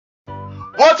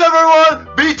What's up,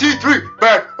 everyone? BT3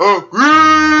 back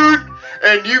again!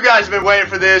 And you guys have been waiting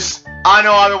for this. I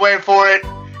know I've been waiting for it.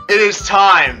 It is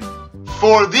time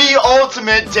for the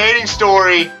ultimate dating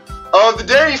story of the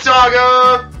dating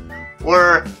saga,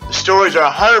 where the stories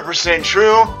are 100%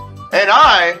 true, and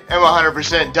I am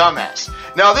 100% dumbass.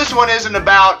 Now, this one isn't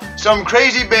about some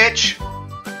crazy bitch.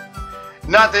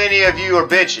 Not that any of you are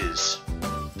bitches.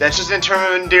 That's just in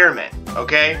terms of endearment,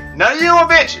 okay? None of you are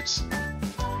bitches.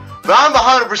 But I'm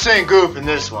 100% goof in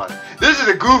this one. This is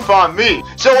a goof on me.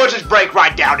 So we'll just break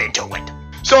right down into it.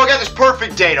 So I got this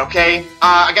perfect date, okay?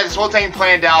 I got this whole thing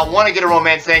planned out. Want to get a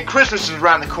romance thing. Christmas is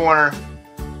around the corner.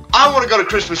 I want to go to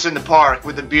Christmas in the park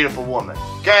with a beautiful woman,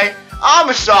 okay? I'm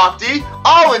a softie.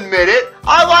 I'll admit it.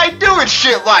 I like doing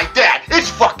shit like that.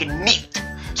 It's fucking neat.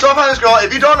 So I found this girl.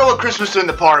 If you don't know what Christmas in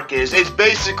the park is, it's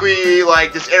basically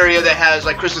like this area that has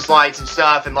like Christmas lights and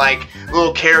stuff and like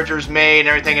little characters made and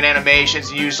everything and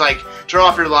animations, and you just like turn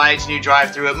off your lights and you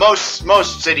drive through it.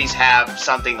 Most cities have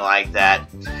something like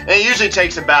that. And it usually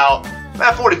takes about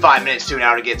 45 minutes to an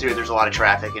hour to get through. There's a lot of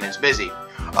traffic and it's busy.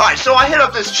 Alright, so I hit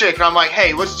up this chick and I'm like,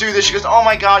 hey, let's do this. She goes, oh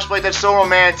my gosh, Blake, that's so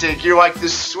romantic. You're like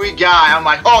this sweet guy. I'm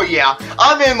like, oh yeah,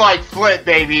 I'm in like Flint,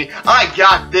 baby. I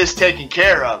got this taken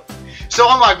care of. So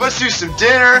I'm like, let's do some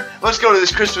dinner. Let's go to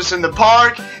this Christmas in the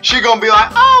park. She gonna be like,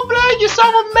 oh, Blake, you're so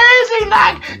amazing.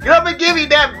 Like, come and give me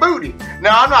that booty.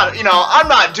 Now, I'm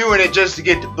not doing it just to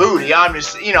get the booty. I'm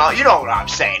just, you know what I'm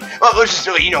saying. Well, let's just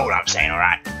do it. You know what I'm saying, all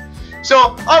right?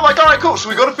 So I'm like, all right, cool. So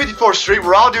we go to 54th Street.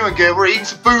 We're all doing good. We're eating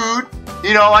some food.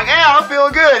 You know, like, hey, I'm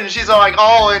feeling good. And she's like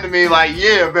all into me, like,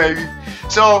 yeah, baby.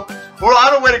 So we're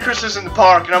on our way to Christmas in the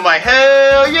park, and I'm like,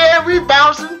 hell yeah, we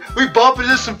bouncing. We bumping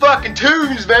to some fucking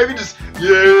tunes, baby. Just,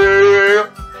 yeah.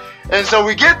 And so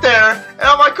we get there, and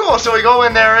I'm like, cool. So we go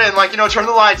in there and, like, turn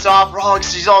the lights off.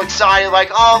 She's all excited, like,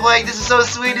 oh, Blake, this is so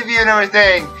sweet of you and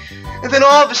everything. And then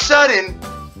all of a sudden,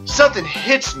 something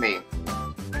hits me.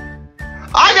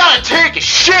 I gotta take a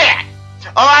shit.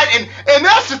 Alright, and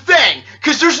that's the thing.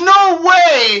 Because there's no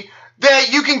way that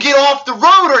you can get off the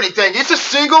road or anything. It's a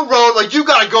single road. Like, you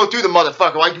gotta go through the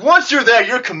motherfucker. Like, once you're there,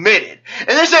 you're committed. And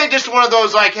this ain't just one of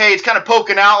those, like, hey, it's kind of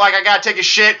poking out, like, I gotta take a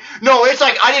shit. No, it's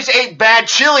like, I just ate bad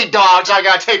chili dogs, I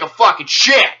gotta take a fucking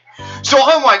shit. So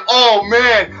I'm like, oh,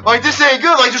 man, like, this ain't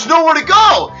good. Like, there's nowhere to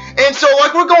go. And so,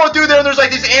 like, we're going through there, and there's,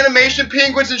 like, these animation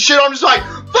penguins and shit. I'm just like,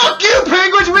 fuck you,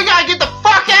 penguins. We gotta get the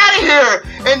fuck out of here.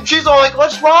 And she's all like,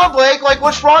 what's wrong, Blake? Like,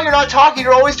 what's wrong? You're not talking.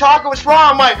 You're always talking. What's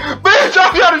wrong? I'm like, bitch,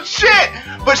 I'm out of shit.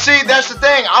 But see, that's the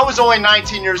thing. I was only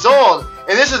 19 years old,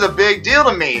 and this is a big deal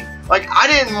to me. Like, I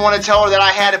didn't want to tell her that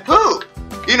I had to poop.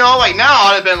 You know, like, now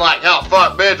I'd have been like, oh,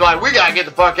 fuck, bitch. Like, we gotta get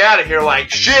the fuck out of here. Like,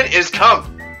 shit is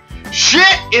coming.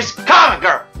 Shit is coming,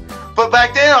 girl. But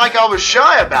back then, like, I was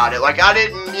shy about it. Like, I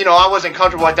didn't, I wasn't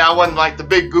comfortable with that. I wasn't, like, the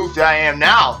big goof that I am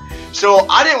now. So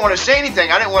I didn't want to say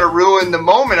anything. I didn't want to ruin the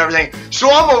moment and everything. So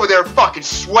I'm over there fucking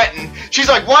sweating. She's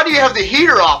like, why do you have the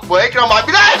heater off, Blake? And I'm like,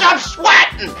 because I'm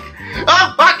sweating.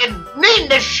 I'm fucking needing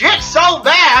this shit so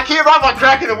bad. I can't run my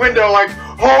crack in the window like,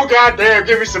 oh, goddamn,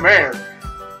 give me some air.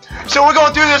 So we're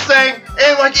going through this thing,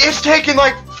 and, like, it's taking,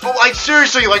 like,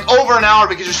 seriously, like, over an hour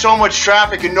because there's so much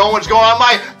traffic and no one's going. I'm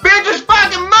like, bitch, just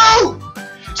fucking move!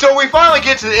 So we finally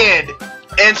get to the end,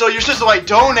 and so you're supposed to, like,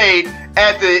 donate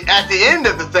at the end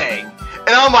of the thing. And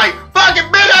I'm like,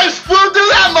 fucking bitch, I just flew through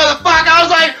that motherfucker. I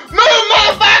was like, move,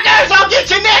 motherfuckers, I'll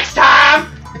get you next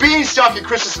time! Being stuck at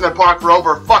Christmas in the park for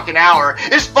over a fucking hour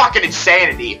is fucking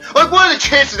insanity. Like, what are the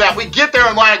chances that we get there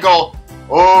in line and go,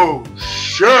 oh,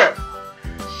 shit.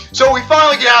 So we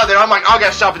finally get out of there. I'm like, I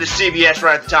gotta stop at the CVS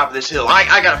right at the top of this hill.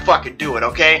 I gotta fucking do it,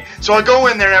 okay? So I go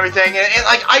in there and everything, and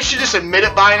like, I should just admit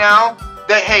it by now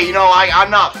that, hey,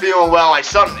 I'm not feeling well. Like,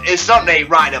 something ain't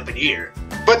right up in here.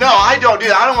 But no, I don't do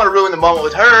that. I don't want to ruin the moment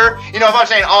with her. If I'm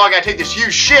saying, oh, I gotta take this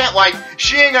huge shit, like,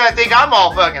 she ain't gonna think I'm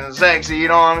all fucking sexy, you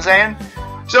know what I'm saying?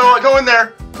 So I go in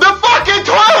there, the fucking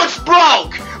toilet's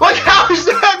broke! Like, how is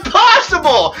that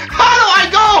possible? How do I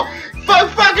go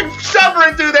fucking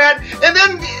suffering through that, and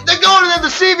then they go to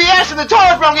the CVS and the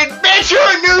toilet's broke, and bitch, you're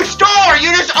a new store!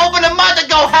 You just opened a month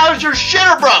ago, how's your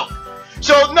shitter broke?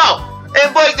 So, no.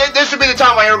 And Blake, this would be the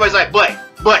time when everybody's like, Blake,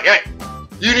 hey,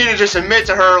 you need to just admit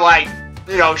to her, like,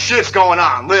 shit's going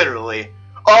on, literally.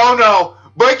 Oh no,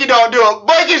 Blakey don't do it.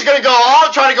 Blakey's gonna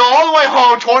try to go all the way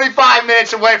home, 25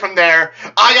 minutes away from there.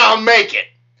 I gotta make it.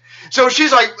 So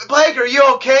she's like, Blake, are you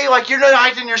okay? Like, you're not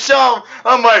acting yourself.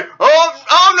 I'm like,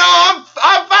 oh no,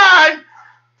 I'm fine.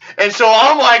 And so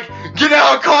I'm like, getting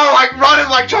out of the car, like running,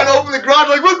 like trying to open the garage,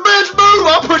 like, well, bitch, move.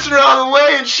 I'm pushing her out of the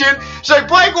way and shit. She's like,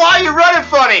 Blake, why are you running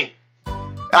funny?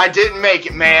 I didn't make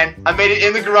it, man. I made it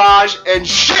in the garage and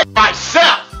shit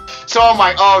myself. So I'm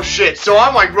like, oh shit. So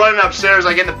I'm like running upstairs,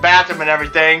 like in the bathroom and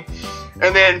everything.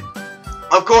 And then,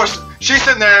 of course, she's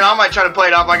sitting there and I'm like trying to play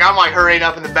it up. Like I'm like hurrying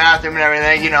up in the bathroom and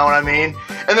everything, you know what I mean?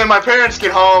 And then my parents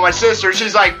get home, my sister,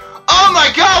 she's like, oh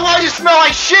my god, why does it smell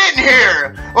like shit in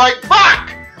here? Like,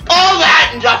 fuck! All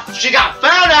that and she got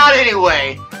found out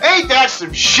anyway. Ain't that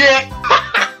some shit?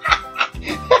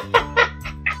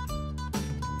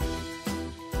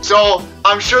 So,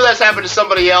 I'm sure that's happened to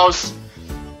somebody else.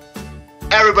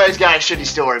 Everybody's got a shitty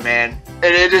story, man. And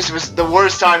it just was the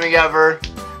worst timing ever.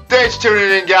 Thanks for tuning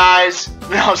in, guys.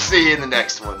 And I'll see you in the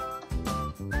next one.